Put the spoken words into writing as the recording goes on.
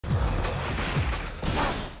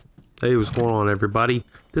Hey, what's going on, everybody?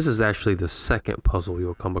 This is actually the second puzzle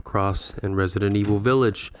you'll come across in Resident Evil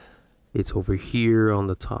Village. It's over here on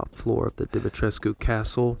the top floor of the Dimitrescu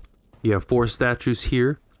Castle. You have 4 statues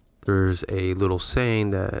here. There's a little saying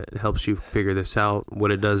that helps you figure this out.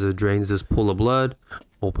 What it does is it drains this pool of blood,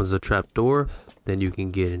 opens a trap door, then you can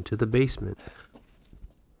get into the basement.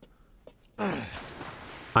 I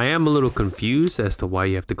am a little confused as to why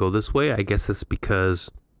you have to go this way. I guess it's because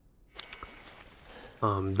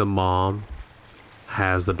the mom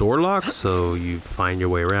has the door locked, so you find your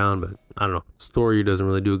way around, but I don't know. Story doesn't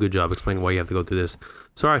really do a good job explaining why you have to go through this.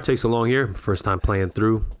 Sorry it takes so long here. First time playing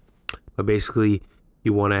through. But basically,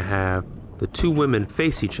 you want to have the 2 women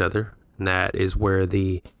face each other, and that is where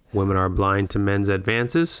the women are blind to men's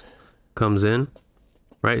advances comes in,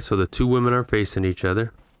 right? So the 2 women are facing each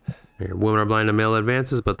other. Women are blind to male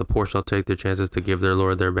advances, but the poor shall take their chances to give their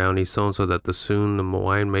lord their bounty sown, so that soon the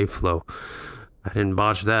wine may flow. I didn't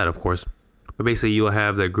botch that, of course. But basically, you'll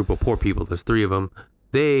have that group of poor people. There's 3 of them.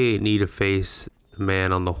 They need to face the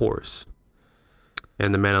man on the horse.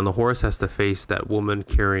 And the man on the horse has to face that woman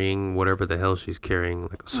carrying whatever the hell she's carrying,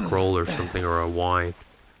 like a scroll or something, or a wine.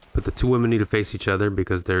 But the 2 women need to face each other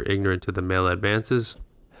because they're ignorant to the male advances.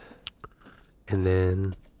 And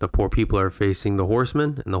then the poor people are facing the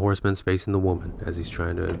horseman, and the horseman's facing the woman as he's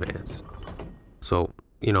trying to advance. So,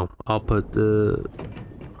 you know, I'll put the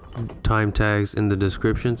time tags in the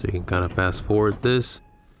description so you can kind of fast forward this.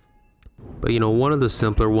 But you know, one of the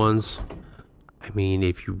simpler ones, I mean,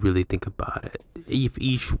 if you really think about it, if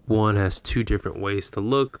each one has 2 different ways to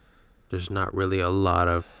look, there's not really a lot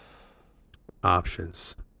of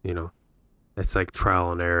options, you know. It's like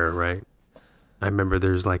trial and error, right? I remember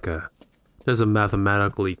there's a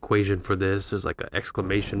mathematical equation for this. There's like an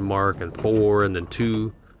exclamation mark and 4 and then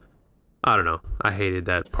 2. I don't know. I hated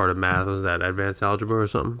that part of math. Was that advanced algebra or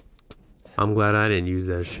something? I'm glad I didn't use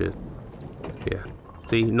that shit. Yeah.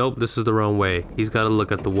 See, nope, this is the wrong way. He's got to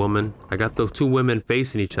look at the woman. I got the 2 women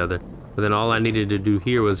facing each other. But then all I needed to do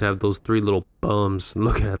here was have those 3 little bums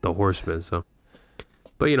looking at the horseman, so.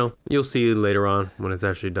 But you know, you'll see later on when it's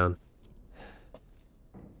actually done.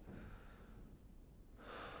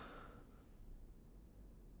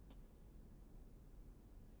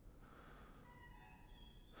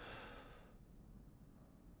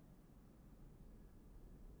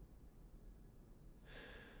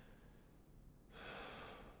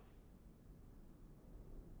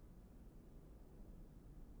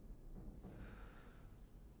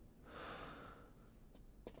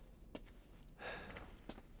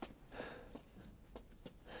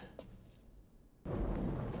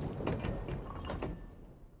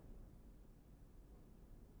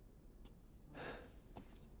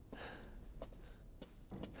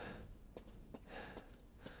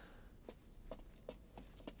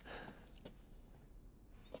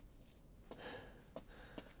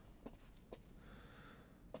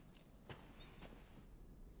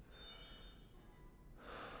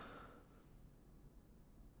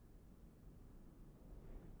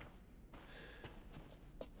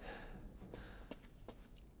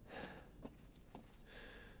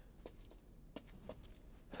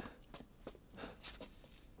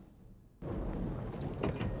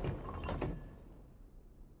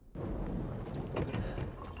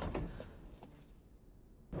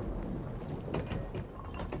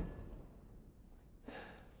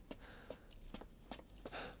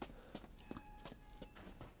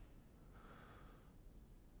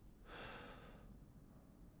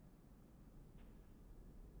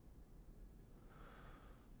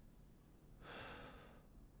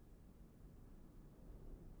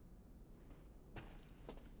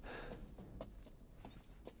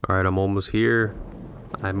 Alright, I'm almost here.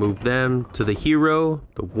 I moved them to the hero.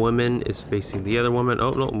 The woman is facing the other woman.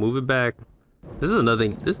 Oh, no, move it back. This is another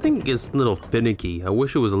thing. This thing gets a little finicky. I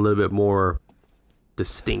wish it was a little bit more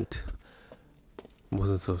distinct. It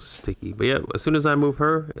wasn't so sticky. But yeah, as soon as I move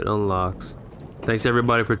her, it unlocks. Thanks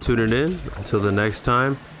everybody for tuning in. Until the next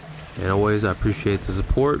time. And always, I appreciate the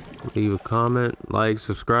support. Leave a comment, like,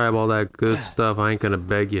 subscribe, all that good stuff. I ain't gonna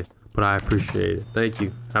beg you, but I appreciate it. Thank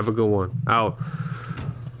you. Have a good one. Out.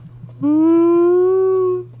 Ooh.